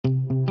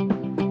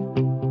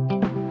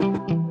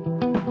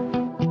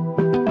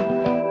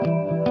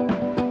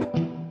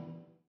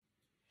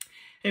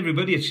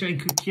Everybody, it's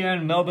Cooke here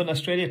in Melbourne,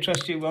 Australia.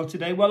 Trust you well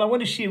today. Well, I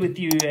want to share with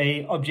you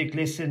a object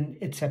lesson.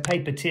 It's a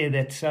paper tear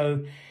that's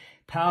so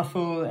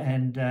powerful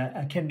and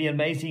can be an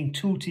amazing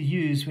tool to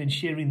use when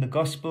sharing the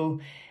gospel,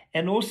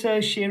 and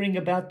also sharing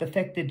about the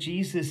fact that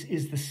Jesus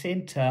is the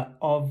center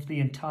of the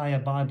entire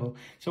Bible.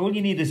 So all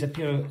you need is a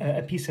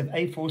piece of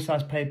A4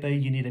 size paper.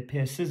 You need a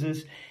pair of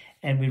scissors,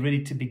 and we're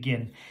ready to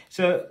begin.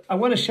 So I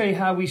want to show you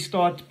how we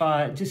start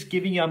by just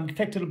giving you, in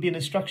fact, it'll be an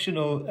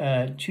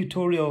instructional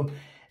tutorial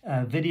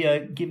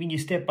video giving you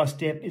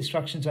step-by-step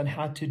instructions on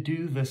how to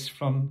do this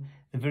from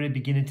the very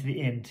beginning to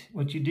the end.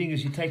 What you're doing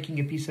is you're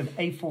taking a piece of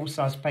A4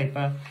 size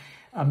paper.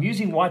 I'm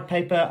using white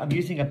paper. I'm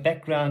using a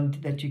background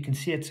that you can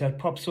see it so it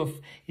pops off.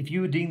 If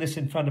you were doing this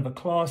in front of a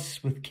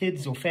class with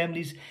kids or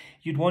families,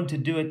 you'd want to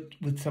do it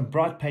with some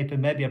bright paper,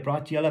 maybe a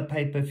bright yellow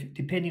paper,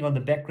 depending on the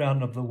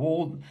background of the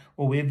wall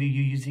or wherever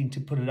you're using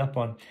to put it up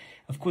on.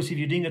 Of course, if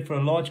you're doing it for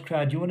a large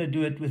crowd, you want to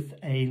do it with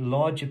a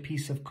larger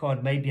piece of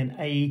card, maybe an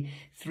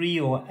A3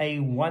 or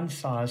A1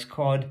 size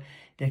card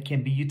that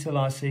can be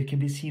utilized so it can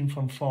be seen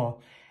from far.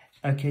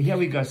 Okay, here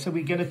we go. So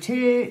we're going to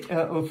tear,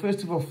 or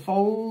first of all,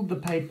 fold the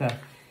paper.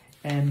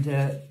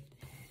 And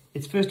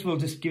it's first of all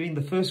just giving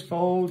the first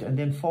fold and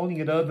then folding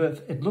it over.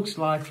 It looks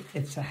like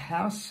it's a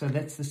house, so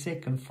that's the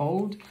second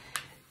fold.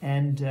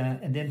 And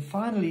then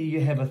finally you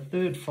have a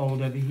third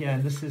fold over here,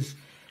 and this is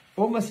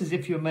almost as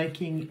if you're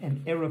making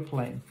an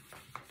aeroplane.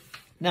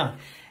 Now,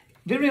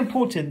 very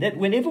important that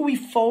whenever we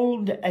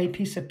fold a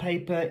piece of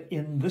paper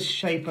in this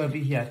shape over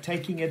here,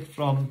 taking it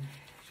from,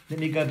 let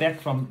me go back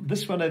from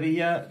this one over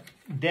here,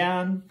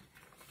 down,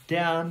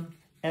 down,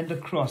 and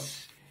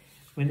across.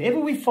 Whenever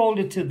we fold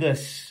it to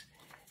this,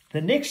 the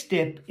next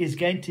step is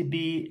going to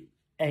be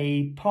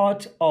a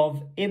part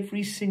of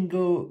every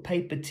single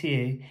paper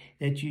tear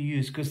that you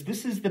use, because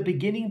this is the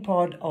beginning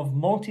part of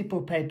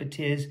multiple paper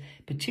tears,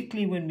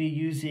 particularly when we're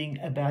using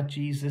about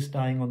Jesus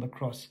dying on the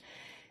cross.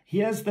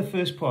 Here's the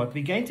first part.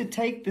 We're going to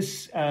take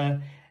this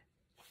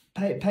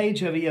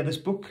page over here, this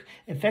book.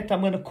 In fact,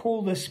 I'm going to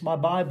call this my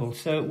Bible.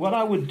 So what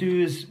I would do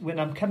is when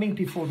I'm coming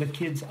before the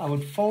kids, I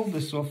would fold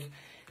this off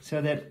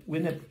so that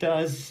when it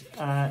does,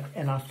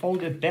 and I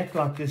fold it back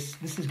like this,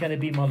 this is going to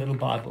be my little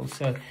Bible.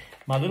 So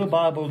my little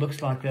Bible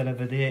looks like that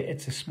over there.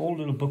 It's a small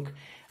little book.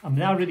 I'm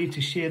now ready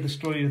to share the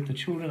story with the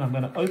children. I'm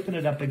going to open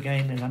it up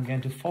again, and I'm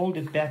going to fold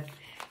it back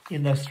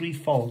in those three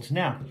folds.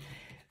 Now,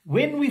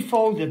 when we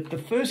fold it, the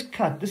first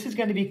cut, this is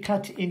going to be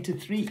cut into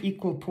 3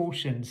 equal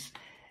portions.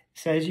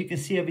 So as you can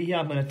see over here,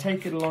 I'm going to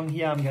take it along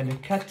here. I'm going to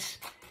cut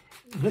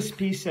this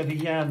piece over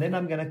here, and then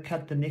I'm going to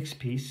cut the next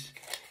piece.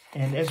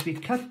 And as we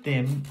cut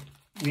them,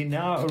 we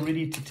now are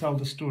ready to tell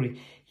the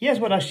story. Here's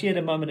what I shared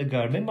a moment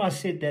ago. Remember I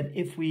said that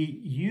if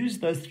we use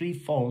those 3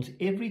 folds,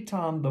 every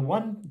time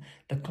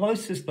the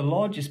closest, the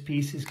largest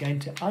piece is going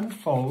to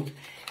unfold,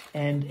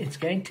 and it's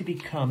going to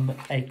become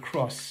a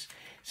cross.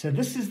 So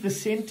this is the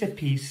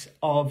centerpiece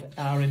of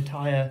our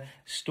entire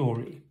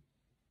story.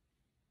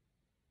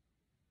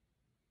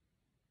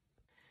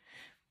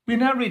 We're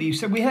now ready.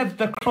 So we have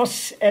the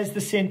cross as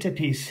the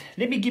centerpiece.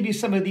 Let me give you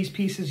some of these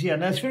pieces here.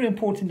 Now, it's very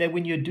important that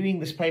when you're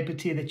doing this paper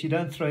tear that you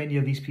don't throw any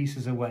of these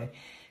pieces away,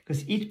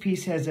 because each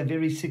piece has a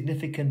very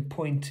significant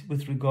point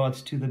with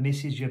regards to the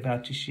message you're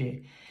about to share.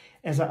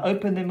 As I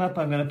open them up,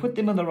 I'm going to put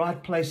them in the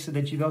right place so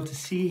that you're able to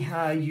see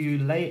how you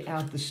lay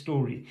out the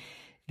story.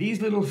 These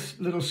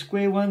little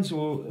square ones,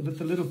 or with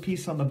the little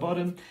piece on the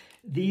bottom,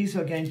 these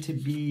are going to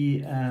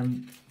be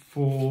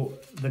for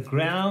the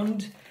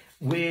ground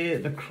where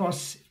the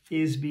cross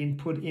is being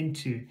put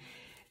into.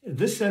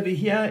 This over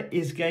here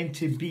is going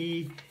to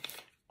be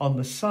on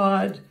the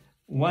side,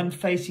 one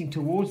facing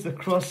towards the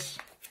cross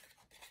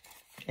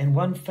and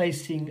one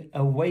facing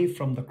away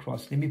from the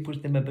cross. Let me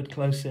put them a bit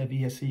closer over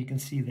here so you can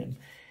see them.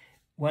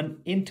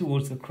 One in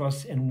towards the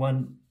cross and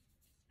one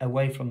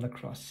away from the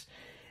cross.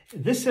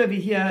 This over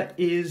here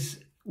is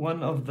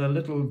one of the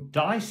little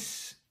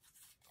dice.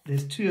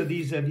 There's 2 of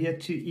these over here,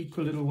 2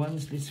 equal little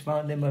ones. Let's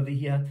find them over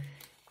here.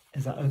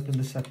 As I open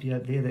this up here,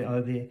 there they are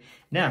there.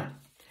 Now,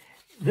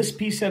 this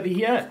piece over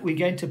here, we're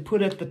going to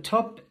put at the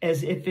top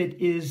as if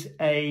it is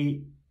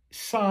a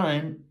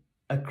sign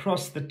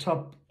across the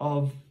top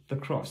of the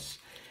cross.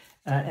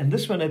 And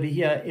this one over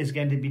here is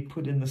going to be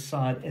put in the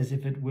side as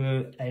if it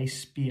were a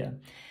spear.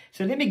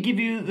 So let me give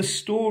you the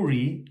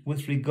story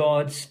with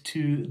regards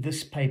to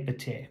this paper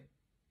tear.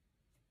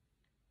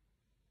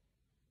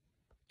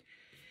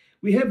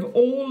 We have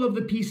all of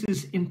the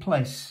pieces in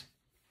place.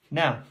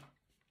 Now,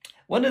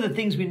 one of the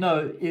things we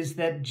know is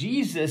that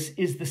Jesus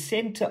is the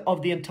center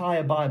of the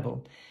entire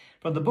Bible.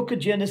 From the book of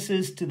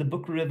Genesis to the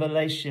book of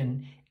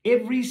Revelation,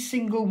 every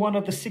single one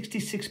of the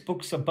 66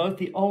 books of both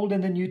the Old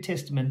and the New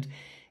Testament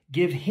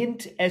give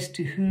hint as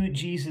to who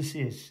Jesus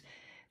is.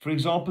 For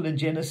example, in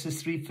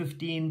Genesis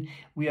 3:15,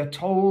 we are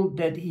told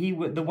that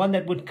the one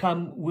that would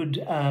come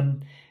would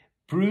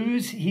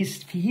bruise,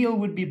 his heel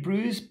would be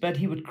bruised, but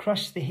he would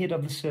crush the head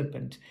of the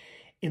serpent.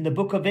 In the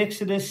book of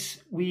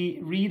Exodus, we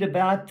read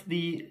about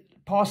the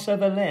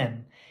Passover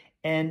lamb.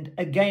 And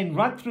again,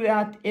 right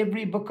throughout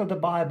every book of the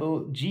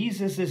Bible,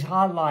 Jesus is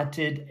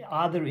highlighted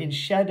either in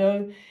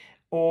shadow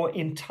or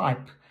in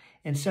type.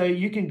 And so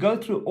you can go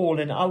through all,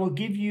 and I will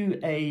give you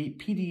a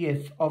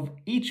PDF of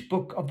each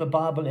book of the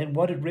Bible and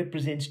what it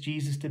represents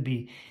Jesus to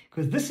be.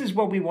 Because this is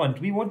what we want.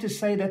 We want to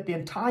say that the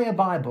entire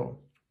Bible,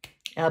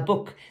 our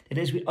book, that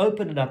as we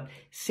open it up,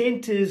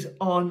 centers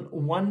on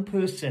one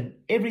person.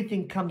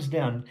 Everything comes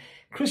down.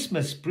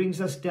 Christmas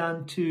brings us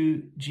down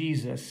to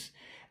Jesus.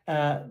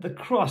 The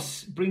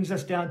cross brings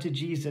us down to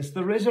Jesus.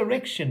 The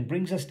resurrection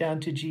brings us down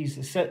to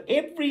Jesus. So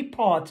every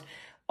part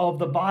of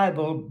the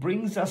Bible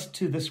brings us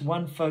to this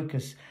one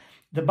focus.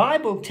 The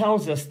Bible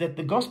tells us that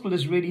the gospel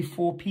is really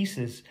 4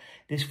 pieces.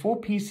 There's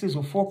 4 pieces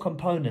or 4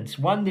 components.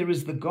 One, there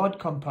is the God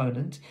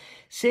component.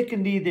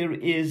 Secondly, there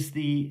is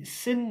the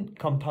sin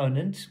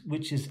component,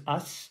 which is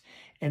us.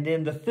 And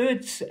then the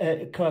third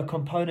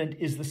component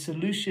is the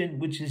solution,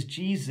 which is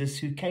Jesus,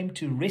 who came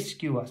to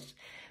rescue us.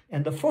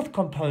 And the fourth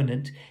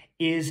component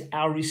is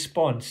our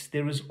response.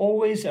 There is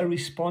always a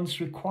response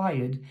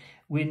required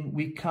when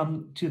we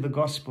come to the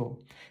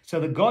gospel. So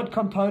the God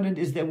component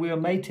is that we are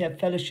made to have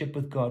fellowship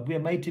with God. We are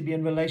made to be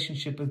in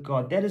relationship with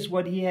God. That is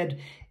what he had,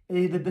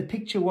 the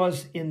picture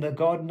was in the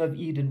Garden of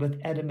Eden with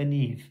Adam and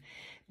Eve.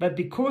 But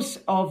because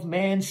of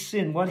man's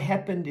sin, what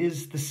happened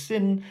is the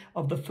sin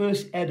of the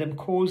first Adam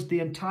caused the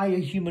entire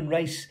human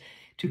race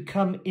to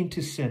come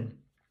into sin.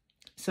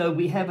 So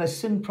we have a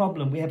sin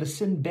problem. We have a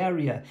sin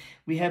barrier.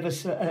 We have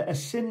a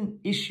sin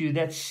issue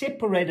that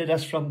separated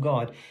us from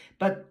God.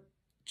 But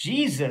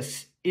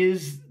Jesus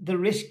is the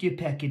rescue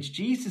package.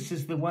 Jesus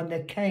is the one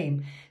that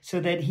came so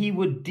that he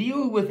would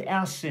deal with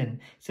our sin,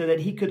 so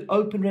that he could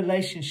open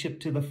relationship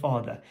to the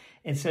Father.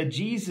 And so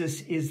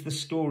Jesus is the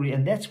story.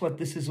 And that's what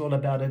this is all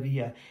about over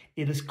here.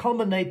 It is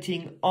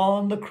culminating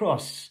on the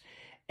cross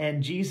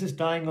and Jesus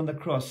dying on the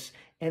cross.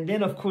 And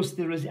then, of course,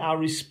 there is our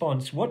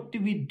response. What do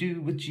we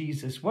do with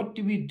Jesus? What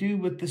do we do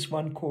with this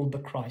one called the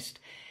Christ?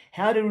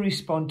 How do we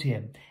respond to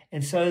him?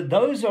 And so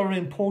those are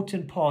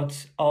important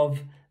parts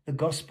of the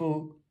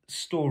gospel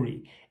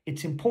story.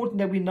 It's important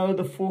that we know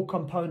the 4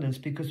 components,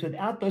 because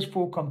without those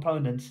 4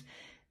 components,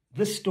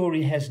 this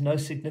story has no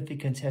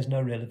significance, has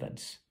no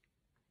relevance.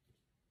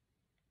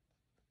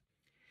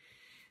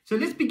 So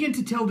let's begin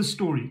to tell the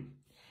story.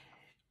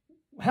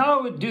 How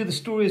I would do the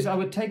story is I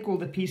would take all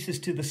the pieces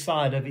to the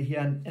side over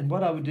here. And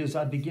what I would do is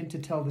I'd begin to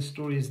tell the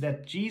story is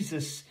that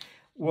Jesus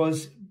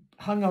was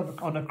hung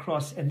on a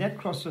cross, and that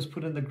cross was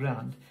put in the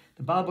ground.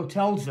 The Bible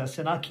tells us,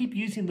 and I keep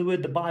using the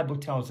word the Bible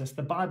tells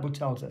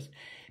us,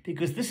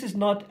 because this is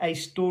not a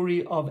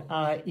story of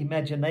our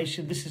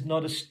imagination. This is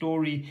not a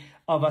story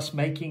of us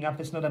making up.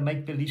 It's not a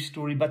make-believe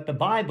story, but the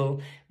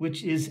Bible,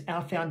 which is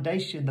our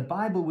foundation, the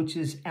Bible, which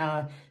is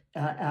our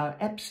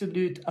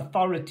absolute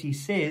authority,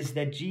 says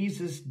that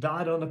Jesus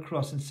died on the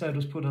cross, and so it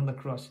was put on the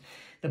cross.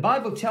 The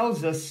Bible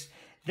tells us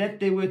that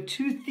there were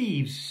 2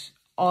 thieves,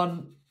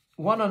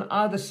 one on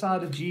either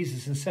side of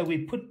Jesus, and so we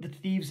put the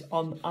thieves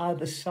on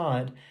either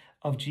side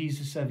of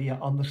Jesus over here,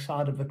 on the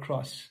side of the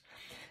cross.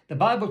 The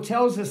Bible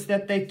tells us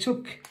that they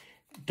took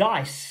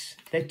dice.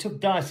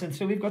 And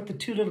so we've got the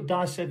 2 little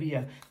dice over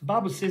here. The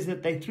Bible says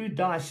that they threw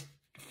dice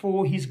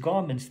for his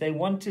garments. They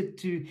wanted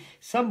to,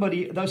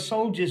 those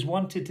soldiers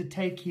wanted to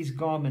take his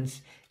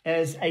garments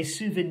as a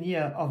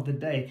souvenir of the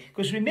day.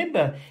 Because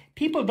remember,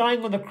 people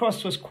dying on the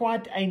cross was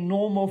quite a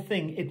normal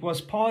thing. It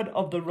was part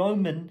of the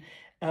Roman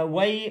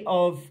way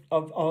of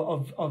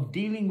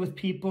dealing with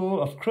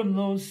people, of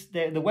criminals.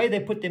 The way they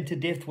put them to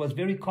death was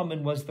very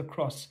common, was the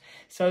cross.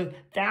 So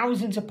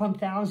thousands upon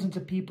thousands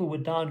of people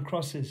would die on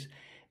crosses.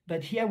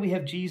 But here we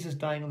have Jesus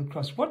dying on the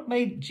cross. What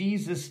made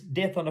Jesus'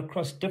 death on a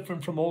cross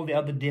different from all the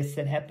other deaths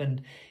that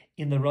happened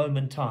in the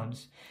Roman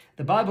times?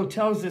 The Bible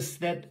tells us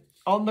that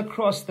on the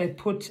cross they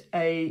put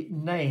a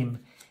name.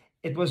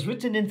 It was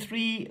written in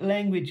 3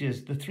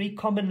 languages, the 3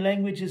 common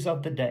languages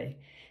of the day,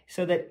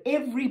 so that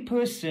every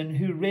person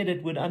who read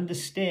it would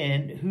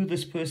understand who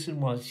this person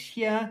was.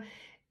 Here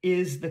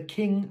is the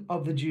King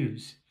of the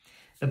Jews.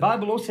 The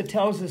Bible also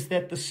tells us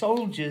that the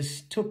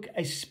soldiers took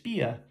a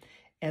spear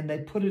and they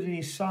put it in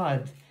his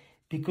side,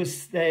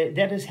 because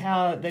that is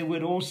how they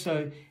would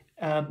also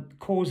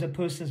cause a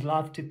person's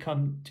life to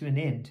come to an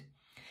end.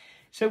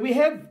 So we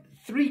have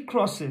 3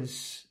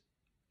 crosses.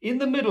 In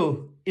the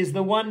middle is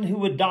the one who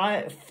would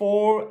die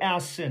for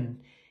our sin.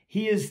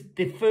 He is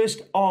the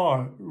first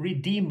R,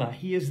 Redeemer.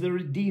 He is the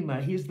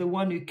Redeemer. He is the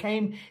one who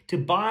came to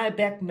buy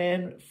back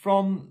man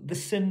from the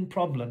sin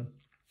problem,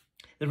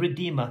 the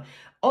Redeemer.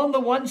 On the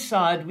one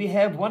side, we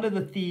have one of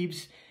the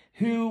thieves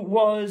who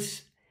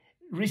was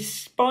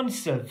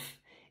responsive.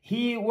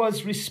 He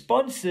was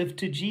responsive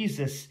to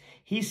Jesus.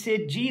 He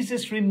said,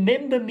 Jesus,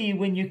 remember me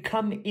when you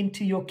come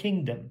into your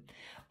kingdom.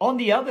 On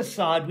the other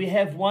side, we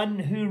have one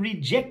who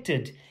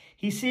rejected.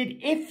 He said,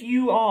 if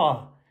you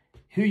are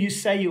who you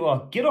say you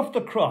are, get off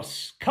the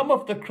cross, come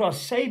off the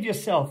cross, save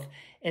yourself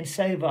and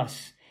save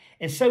us.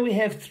 And so we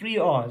have 3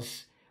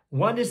 R's.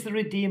 One is the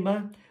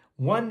Redeemer,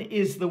 one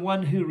is the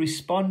one who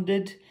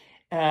responded,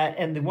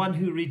 and the one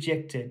who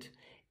rejected.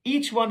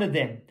 Each one of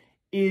them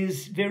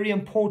is very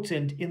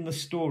important in the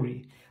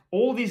story.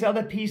 All these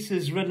other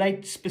pieces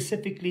relate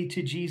specifically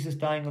to Jesus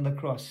dying on the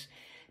cross.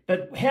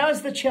 But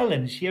here's the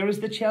challenge. Here is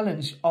the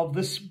challenge of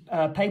this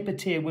paper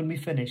tear when we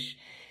finish.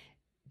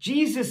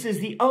 Jesus is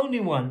the only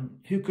one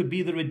who could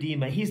be the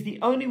Redeemer. He's the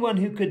only one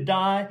who could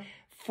die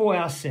for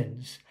our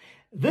sins.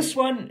 This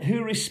one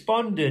who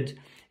responded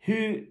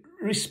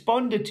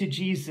to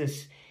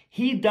Jesus,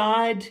 he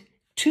died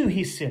to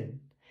his sin.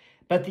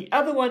 But the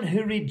other one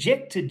who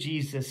rejected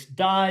Jesus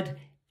died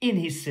in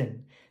his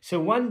sin. So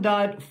one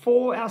died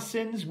for our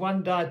sins,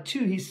 one died to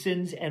his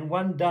sins, and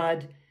one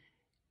died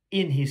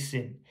in his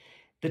sin.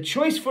 The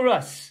choice for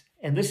us,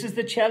 and this is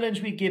the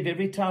challenge we give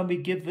every time we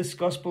give this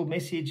gospel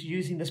message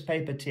using this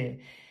paper tear.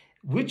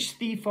 Which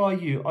thief are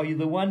you? Are you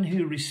the one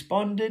who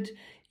responded,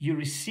 you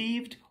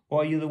received,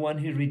 or are you the one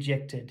who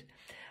rejected?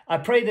 I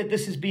pray that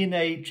this has been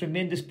a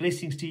tremendous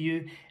blessing to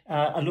you.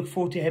 I look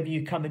forward to having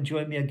you come and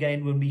join me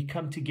again when we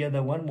come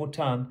together one more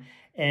time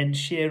and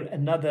share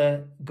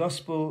another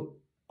gospel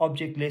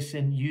object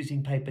lesson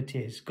using paper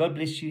tears. God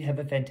bless you. Have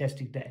a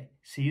fantastic day.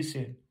 See you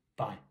soon.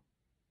 Bye.